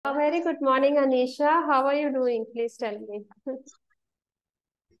very good morning, Anisha. How are you doing? Please tell me.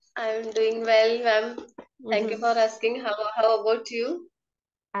 I'm doing well, ma'am. Thank you Mhm. for asking. How about you?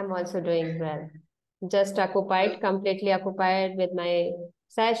 I'm also doing well. Just occupied, Okay. completely occupied with my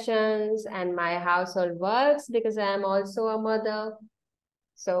sessions and my household works because I am also a mother.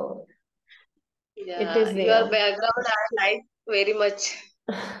 So it Yeah, is your there. background I like very much.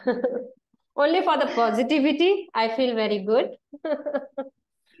 Only for the positivity, I feel very good.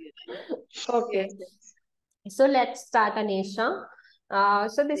 Yes, Okay, yes. so let's start, Anisha.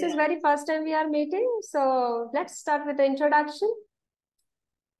 So this is Yeah. very first time we are meeting. So let's start with the introduction,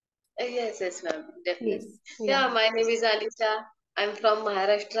 Yes, ma'am. Definitely. please. Yeah. Yeah, my name is Anisha. I'm from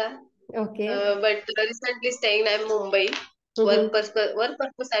Maharashtra, Okay. but recently staying in Mumbai. Mm-hmm. Work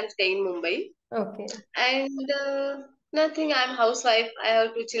purpose I'm staying in Mumbai. Okay. And nothing, I'm housewife. I have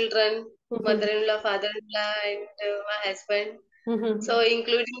two children, Mm-hmm. mother-in-law, father-in-law, and my husband. So Mm-hmm.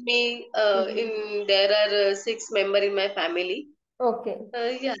 including me, Mm-hmm. in there are six members in my family. Okay.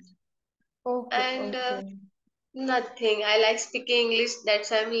 Yeah, Okay. and Okay. nothing. I like speaking English. That's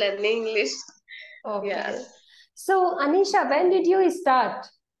why I'm learning English. Yeah. Okay. So, Anisha, when did you start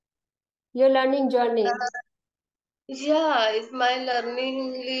your learning journey? Yeah, my learning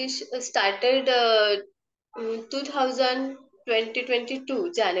English started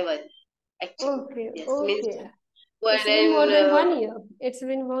 2022 January actually. Okay. Yes, means Okay. It's one been more and than 1 year. It's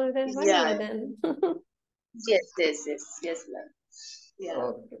been more than one yeah, year then. yes, ma'am. Yeah.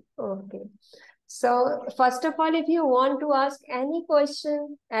 Okay. Okay. So, first of all, if you want to ask any question,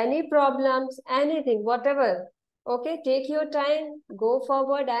 any problems, anything, whatever, okay, take your time, go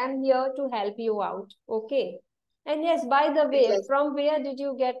forward. I am here to help you out. Okay. And yes, by the way, Yes. from where did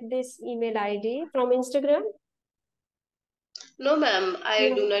you get this email ID? From Instagram? No, ma'am, I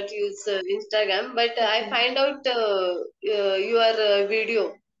do No. not use Instagram, but I Okay. find out your video,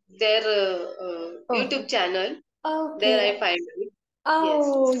 their YouTube Okay. channel. There Okay. I find it. Yes,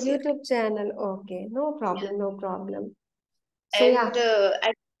 Oh, yes. YouTube channel. Okay. No Yeah. problem. No problem. So, And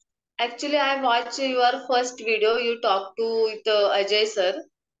yeah. actually, I watched your first video. You talked to with Ajay sir.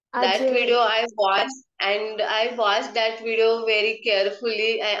 That Ajay, video I watched, and I watched that video very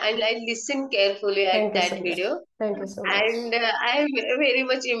carefully, and I listened carefully at thank you that so much. video. Thank you so much. And I'm very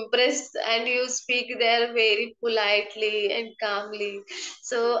much impressed, and you speak there very politely and calmly.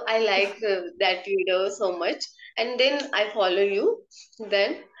 So I like that video so much. And then I follow you.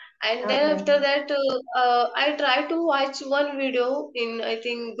 Then and then Okay. after that, I try to watch one video in I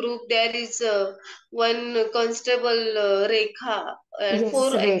think group. There is one constable Rekha and Yes, four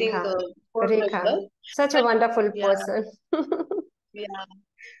I think Rekha. four Rekha. members. Such a But wonderful yeah, person. yeah.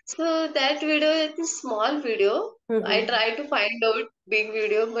 So that video is a small video. I Mhm. try to find out big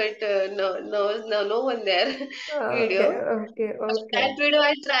video, but no one there Okay, video. okay, But okay. that video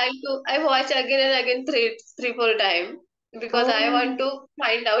I watch again and again three, four times because I want Oh, to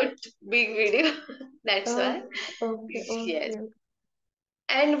find out big video. That's why. oh, okay, Yes. okay.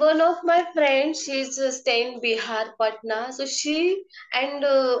 And one of my friends, she's staying Bihar, Patna. So she and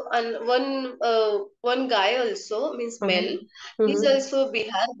one guy also means male. Mm-hmm. He's Mm-hmm. also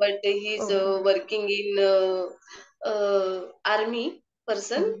Bihar, but he's Okay. working in army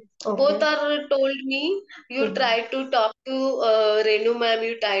person. Mm. Both Okay. are told me you Mm-hmm. try to talk to Renu ma'am.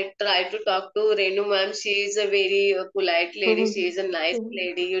 You try to talk to Renu ma'am. She is a very polite lady. She is a nice Mm-hmm.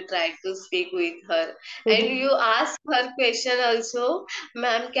 lady. You try to speak with her, and Mm-hmm. you ask her question also.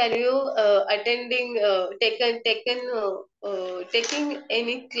 Ma'am, can you attending taking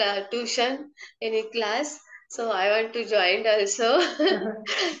any tuition, any class? So I want to join also.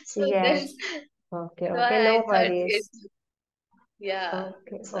 So then, Yes. Okay, so okay. I No thought it, worries. yeah.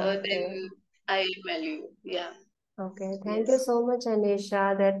 Okay, So then okay. I email you. Yeah. Okay, thank you Yes. so much, Anisha,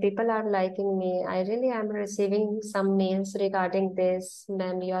 that people are liking me. I really am receiving some mails regarding this.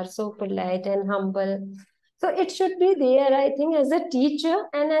 Ma'am, you are so polite and humble. So it should be there, I think, as a teacher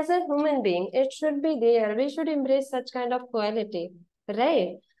and as a human being. It should be there. We should embrace such kind of quality,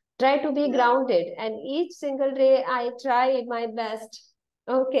 right? Try to be Yeah. grounded. And each single day, I try my best.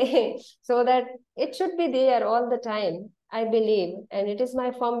 Okay, so that it should be there all the time, I believe. And it is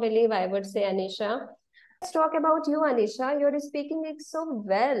my firm belief, I would say, Anisha. Let's talk about you, Anisha. You're speaking it so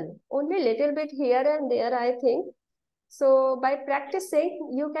well. Only little bit here and there, I think. So by practicing,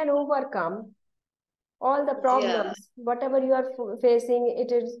 you can overcome all the Yeah. problems, whatever you are facing.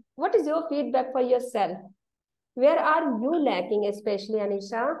 It is. What is your feedback for yourself? Where are you lacking, especially,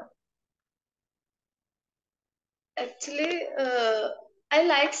 Anisha? Actually, I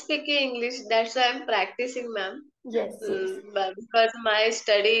like speaking English. That's why I'm practicing, ma'am. Yes, yes. But because my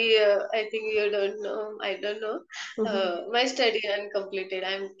study, I think you don't know. I don't know. My study uncompleted.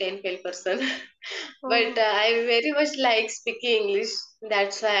 I'm 10 fail person. But Oh, I very much like speaking English.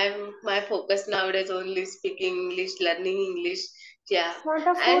 That's why my focus nowadays only speaking English, learning English. Yeah,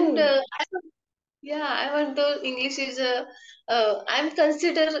 and wonderful. yeah, I want to. English is a. I'm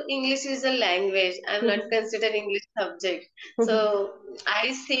consider English is a language. I'm not consider English subject. So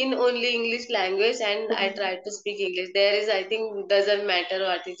I seen only English language and I try to speak English. There is, I think, doesn't matter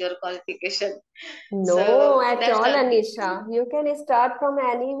what is your qualification. No, So at that's all, not. Anisha. You can start from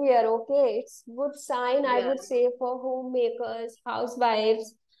anywhere, okay? It's good sign, I Yeah. would say, for homemakers,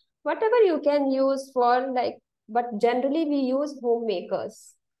 housewives, whatever you can use for like, but generally we use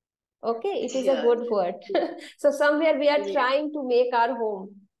homemakers. Okay, it is a Yeah. good word. So somewhere we are Yes. trying to make our home.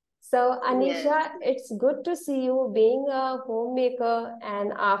 So Yes. Anisha, it's good to see you being a homemaker,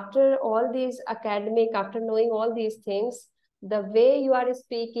 and after all these academic, after knowing all these things, the way you are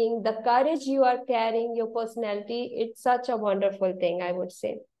speaking, the courage you are carrying, your personality, it's such a wonderful thing, I would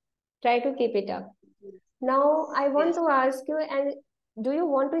say. Try to keep it up. Now, I want Yes. to ask you, and do you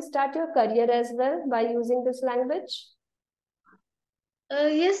want to start your career as well by using this language?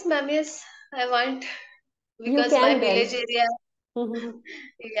 Yes, ma'am. Yes, I want You because my can village then. area.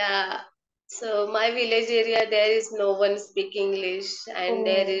 Yeah. So my village area, there is no one speak English, and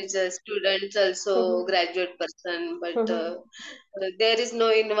there Oh. is a students also Mhm, graduate person, but mhm, there is no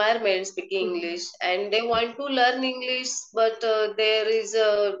environment speaking English, and they want to learn English, but there is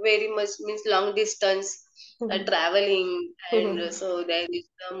a very much means long distance mhm, traveling, and mhm. so there is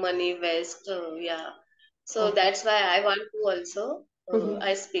money waste. Yeah. So Okay. that's why I want to also I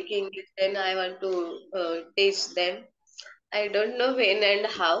Mhm. speak English, then I want to teach them. I don't know when and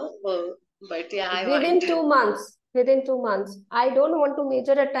how, but yeah, I want. Within 2 months, within 2 months. I don't want to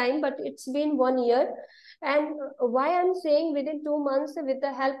measure a time, but it's been 1 year. And why I'm saying within 2 months, with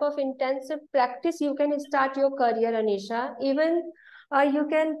the help of intensive practice, you can start your career, Anisha. Even you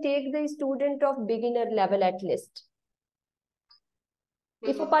can take the student of beginner level at least.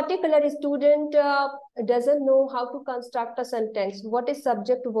 If a Mhm. particular student doesn't know how to construct a sentence, what is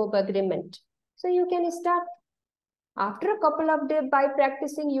subject verb agreement? So you can start. After a couple of days by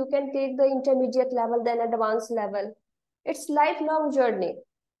practicing, you can take the intermediate level, then advanced level. It's lifelong journey.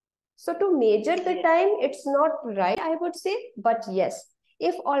 So to measure the Yes, time, it's not right, I would say. But yes,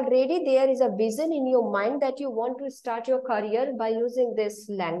 if already there is a vision in your mind that you want to start your career by using this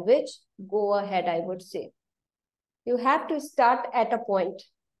language, go ahead, I would say. You have to start at a point.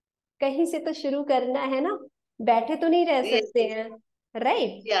 कहीं से तो शुरू करना है ना, बैठे तो नहीं रह yes, सकते हैं,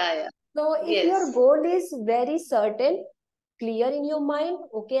 right? yeah, yeah, So if your yes, goal is very certain, clear in your mind,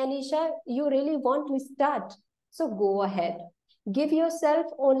 okay, Anisha, you really want to start. So go ahead. Give yourself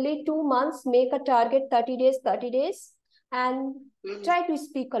only 2 months, make a target 30 days, 30 days, and mhm, try to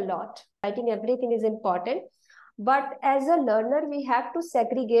speak a lot. Writing everything is important. But as a learner, we have to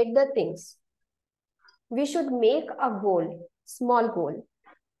segregate the things. We should make a goal, small goal,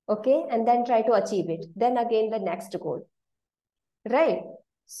 okay, and then try to achieve it. Then again, the next goal, right?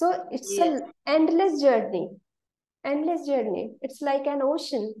 So it's yes, an endless journey. It's like an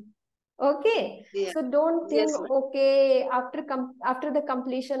ocean. Okay. yeah, So don't think, yes, ma'am. okay, after the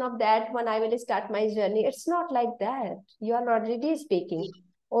completion of that one, I will start my journey. It's not like that. You are already speaking.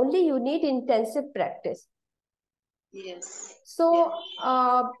 Only you need intensive practice. Yes, yeah. So,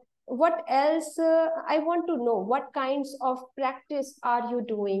 what else? I want to know what kinds of practice are you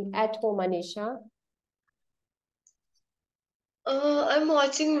doing at home, Anisha? I'm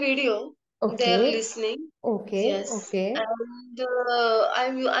watching video. They're Okay, listening. okay, Yes, okay, and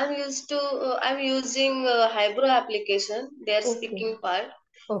I'm used to I'm using Hybro application. Their okay, speaking part.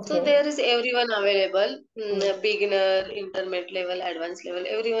 So okay. there is everyone available, Yeah. beginner, intermediate level, advanced level,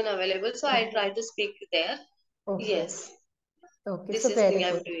 everyone available. So I try to speak there. Okay. Yes, Okay. this So is thing very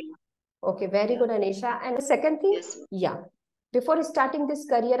I'm good. doing. Okay, very Yeah. good, Anisha. And the second thing, Yes. yeah, before starting this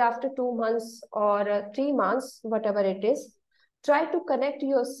career after 2 months or 3 months, whatever it is, try to connect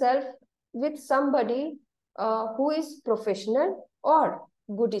yourself with somebody who is professional or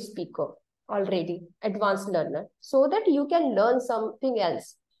good speaker already, advanced learner, so that you can learn something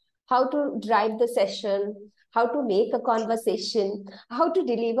else. How to drive the session, how to make a conversation, how to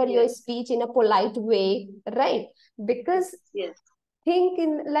deliver your Yes. speech in a polite way, right? Because Yes. think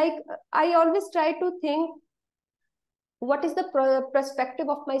in like I always try to think what is the perspective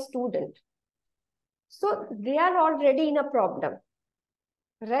of my student. So they are already in a problem,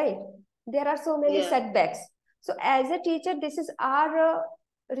 right? There are so many Yeah. setbacks. So as a teacher, this is our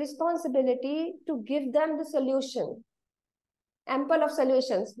responsibility to give them the solution. ample of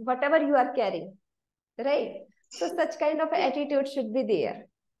solutions, whatever you are carrying, right? So such kind of Yeah. attitude should be there.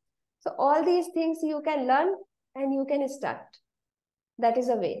 So all these things you can learn and you can start. That is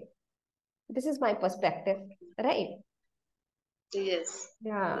a way. This is my perspective, right? Yes.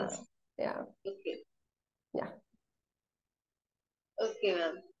 Yeah, Yes. yeah, Okay. yeah. Okay,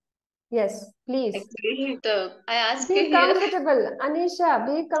 ma'am. Yes, please. Actually, I ask you Be here. comfortable, Anisha,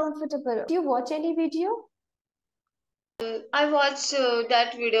 be comfortable. Do you watch any video? I watched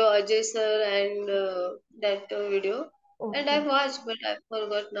that video, Ajay sir, and that video, and I Okay, watched, but I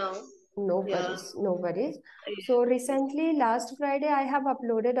forgot now. no Yeah. worries, no worries. So Yes. recently, last Friday, I have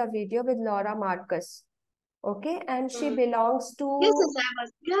uploaded a video with Laura Marcus. Okay, and she Mhm. belongs Yes, yes, to, I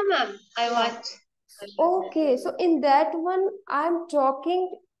watched. Yeah, ma'am. I yeah. watched. I watched that Okay, video. so in that one, I'm talking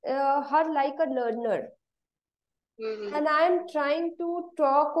her like a learner. Mm-hmm. And I'm trying to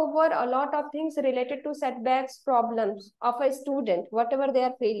talk over a lot of things related to setbacks, problems of a student, whatever they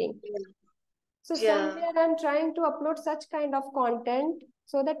are feeling. Yeah. So Yeah. somewhere I'm trying to upload such kind of content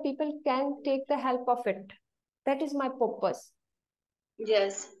so that people can take the help of it. That is my purpose.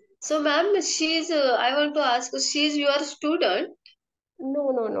 Yes. So, ma'am, she's. I want to ask. She's your student. No,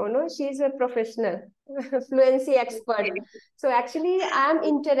 no, no, no. She's a professional, fluency expert. Okay. So actually, I'm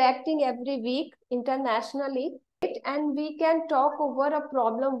interacting every week internationally, and we can talk over a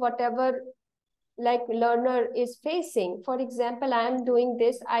problem, whatever like learner is facing. For example, I am doing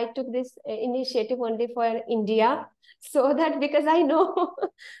this. I took this initiative only for India, so that because I know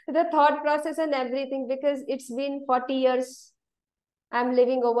the thought process and everything, because it's been 40 years I'm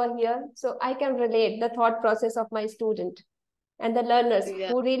living over here, so I can relate the thought process of my student and the learners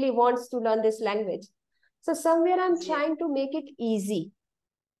Yeah. who really wants to learn this language. So somewhere I'm Yeah. trying to make it easy,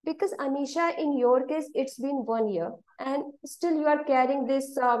 because Anisha, in your case, it's been 1 year and still you are carrying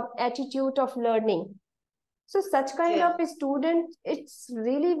this attitude of learning. So such kind Yeah. of a student, it's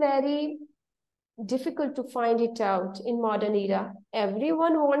really very difficult to find it out in modern era.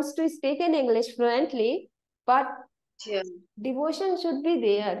 Everyone wants to speak in English fluently, but Yeah. devotion should be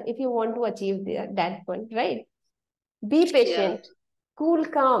there if you want to achieve there, that point, right? Be Yeah. patient, cool,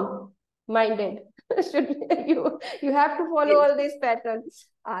 calm minded. should be, you have to follow Yes. all these patterns.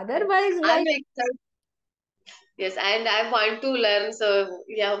 Otherwise, I'm like excited. Yes, and I want to learn. So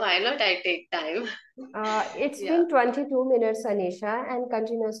yeah, why not? I take time. it's Yeah. been 22 minutes, Anisha, and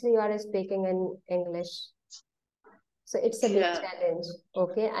continuously you are speaking in English. So it's a big Yeah. challenge.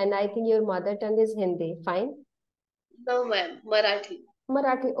 Okay. And I think your mother tongue is Hindi. Fine. No, ma'am. Marathi.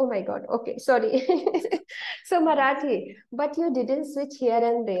 Marathi. Oh my God. Okay. Sorry. So Marathi, but you didn't switch here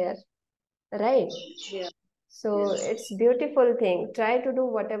and there, right? Yeah. So Yes. it's beautiful thing. Try to do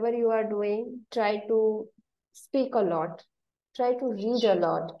whatever you are doing. Try to speak a lot. Try to read a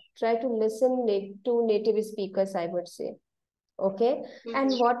lot. Try to listen to native speakers, I would say. Okay.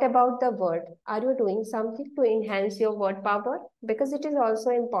 And Mhm. what about the word? Are you doing something to enhance your word power? Because it is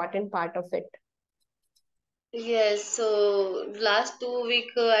also important part of it. Yes, so last 2 week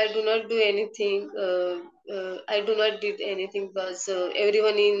I do not do anything. I do not did anything because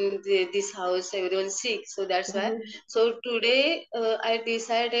everyone in this house, everyone sick. So that's why. Mhm. So today I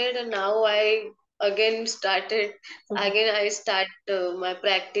decided, and now I again started. Mhm. Again I start my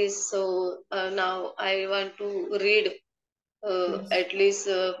practice. So now I want to read Yes. at least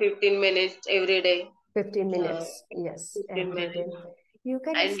 15 minutes every day. 15 Uh, minutes. Yes. 15 Every day. minutes You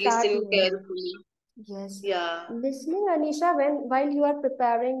can and start listen learning. carefully. Yes. Yeah. Listening, Anisha, while you are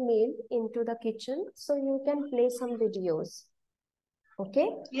preparing meal into the kitchen, so you can play some videos. Okay.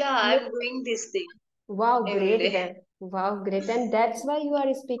 Yeah, Look. I'm doing this thing Wow, every great day. then. Wow, great. And that's why you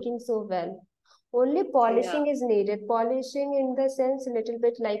are speaking so well. Only Yeah. polishing is needed. Polishing in the sense, a little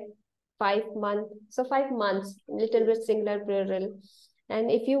bit like 5 months. So 5 months, little bit singular plural.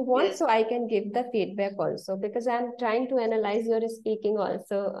 And if you want, Yes. so I can give the feedback also, because I'm trying to analyze your speaking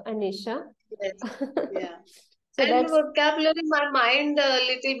also, Anisha. Yes. Yeah. So And that's vocabulary, my mind a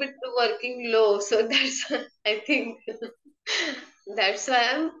little bit working low, so that's I think that's why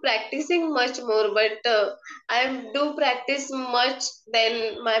I'm practicing much more. But I do practice much,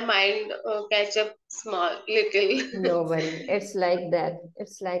 then my mind catch up small little. no worry. It's like that.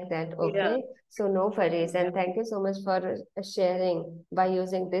 It's like that. Yeah. Okay. So no worries. Yeah. And thank you so much for sharing by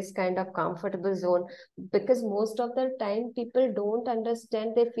using this kind of comfortable zone, because most of the time people don't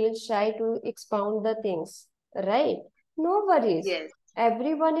understand. They feel shy to expound the things. Right? No worries. Yes.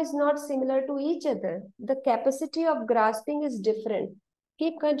 Everyone is not similar to each other. The capacity of grasping is different.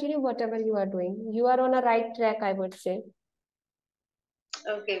 Keep continue whatever you are doing. You are on a right track, I would say.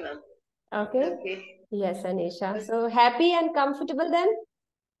 Okay, ma'am. Okay. Okay. Yes, Anisha. So happy and comfortable then?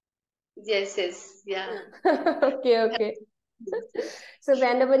 Yes. Yes. Yeah. Okay, okay. So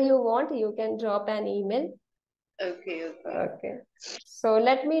whenever you want, you can drop an email. Okay, okay. Okay. So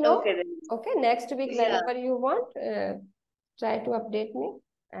let me know. Okay then. Okay, next week, Yeah. whenever you want, try to update me,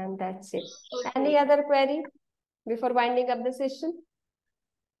 and that's it. Any Okay. other query before winding up the session?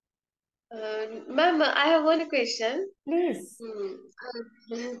 Ma'am, I have one question. Please.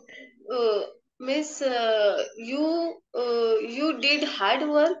 Hmm. Uh, Miss, you did hard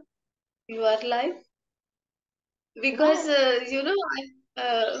work your life because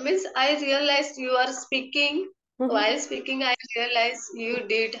Well, Miss, I realized you are speaking. While mhm. speaking, I realized you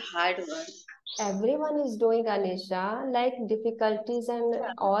did hard work. Everyone is doing, Anisha. Like difficulties and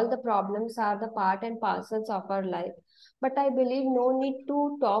all the problems are the part and parcels of our life. But I believe no need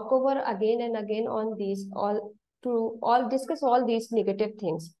to talk over again and again on these all discuss all these negative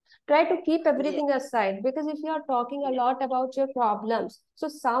things. Try to keep Yeah, everything aside, because if you are talking a yeah, lot about your problems, so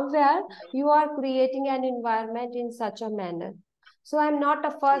somewhere you are creating an environment in such a manner. So I'm not a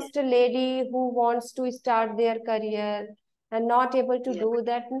yeah, first lady who wants to start their career and not able to yeah, do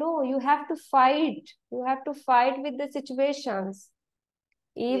that. No, you have to fight. You have to fight with the situations.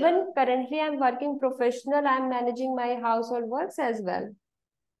 yeah. Even currently, I'm working professional. I'm managing my household works as well.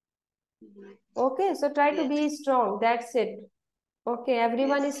 Mhm. Okay, so try to be Yes, strong. That's it. Okay,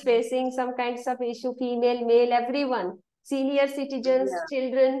 everyone is yes, facing some kinds of issue, female, male, everyone. Senior citizens, yeah,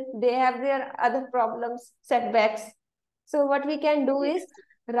 children, they have their other problems, setbacks. So what we can do is,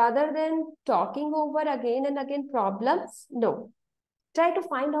 yes, rather than talking over again and again problems, no, try to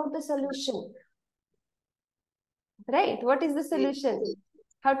find out the solution. Right? What is the yes, solution?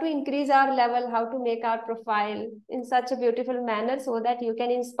 How to increase our level, how to make our profile in such a beautiful manner so that you can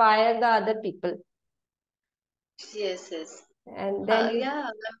inspire the other people. yes, yes. And then you, Yeah.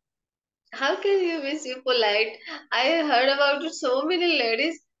 How can you miss you polite? I heard about it, so many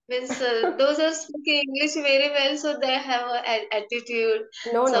ladies means those are speaking English very well, so they have an attitude.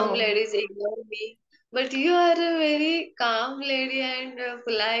 no, Some no, ladies ignore me, but you are a very calm lady and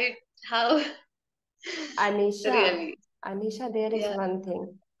polite. How Anisha, really? Anisha, there is Yeah. one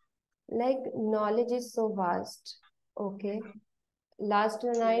thing. Like knowledge is so vast. Okay. Last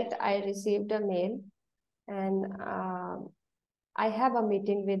Yeah. night I received a mail, and I have a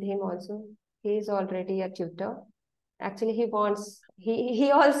meeting with him also. He is already a tutor. Actually, he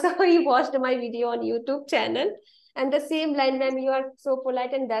also he watched my video on YouTube channel, and the same line, ma'am, you are so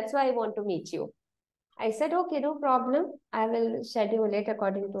polite, and that's why I want to meet you. I said, okay, no problem. I will schedule it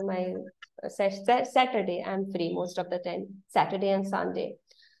according to my Saturday. I'm free most of the time, Saturday and Sunday.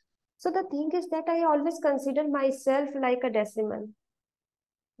 So the thing is that I always consider myself like a decimal.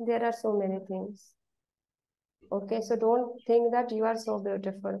 There are so many things. Okay, so don't think that you are so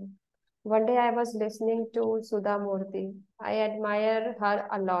beautiful. One day I was listening to Sudha Murthy. I admire her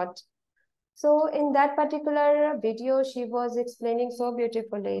a lot. So in that particular video, she was explaining so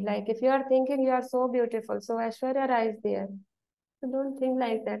beautifully. Like if you are thinking you are so beautiful, so Aishwarya Rai is there. So don't think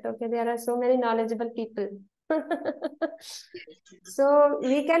like that. Okay, there are so many knowledgeable people. So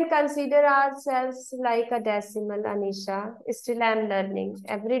we can consider ourselves like a decimal, Anisha. Still, I'm learning.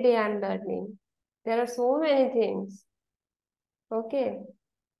 Every day, I'm learning. There are so many things. Okay.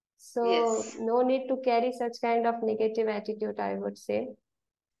 So Yes. no need to carry such kind of negative attitude, I would say.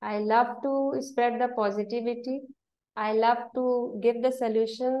 I love to spread the positivity. I love to give the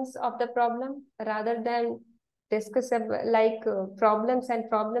solutions of the problem rather than discuss problems and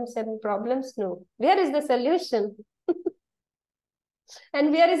problems and problems. No. Where is the solution?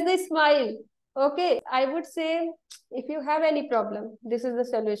 And where is the smile? Okay, I would say if you have any problem, this is the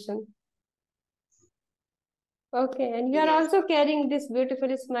solution. Okay, and you are Yes. also carrying this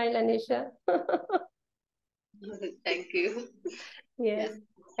beautiful smile, Anisha. Thank you. Yes.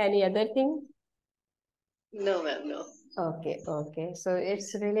 Yeah. Any other thing? No, ma'am. No. Okay, okay. So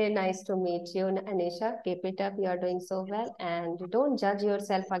it's really nice to meet you, Anisha. Keep it up. You are doing so well. And don't judge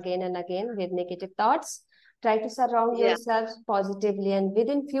yourself again and again with negative thoughts. Try to surround Yeah. yourself positively, and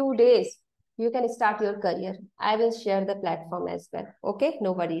within few days, you can start your career. I will share the platform as well. Okay,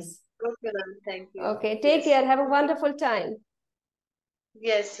 no worries. Okay, ma'am. Thank you. Okay, take Yes. care. Have a Okay. wonderful time.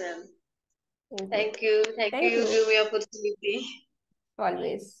 Yes, ma'am. Thank you. Thank you. Thank you. Thank You you. give me opportunity.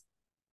 Always.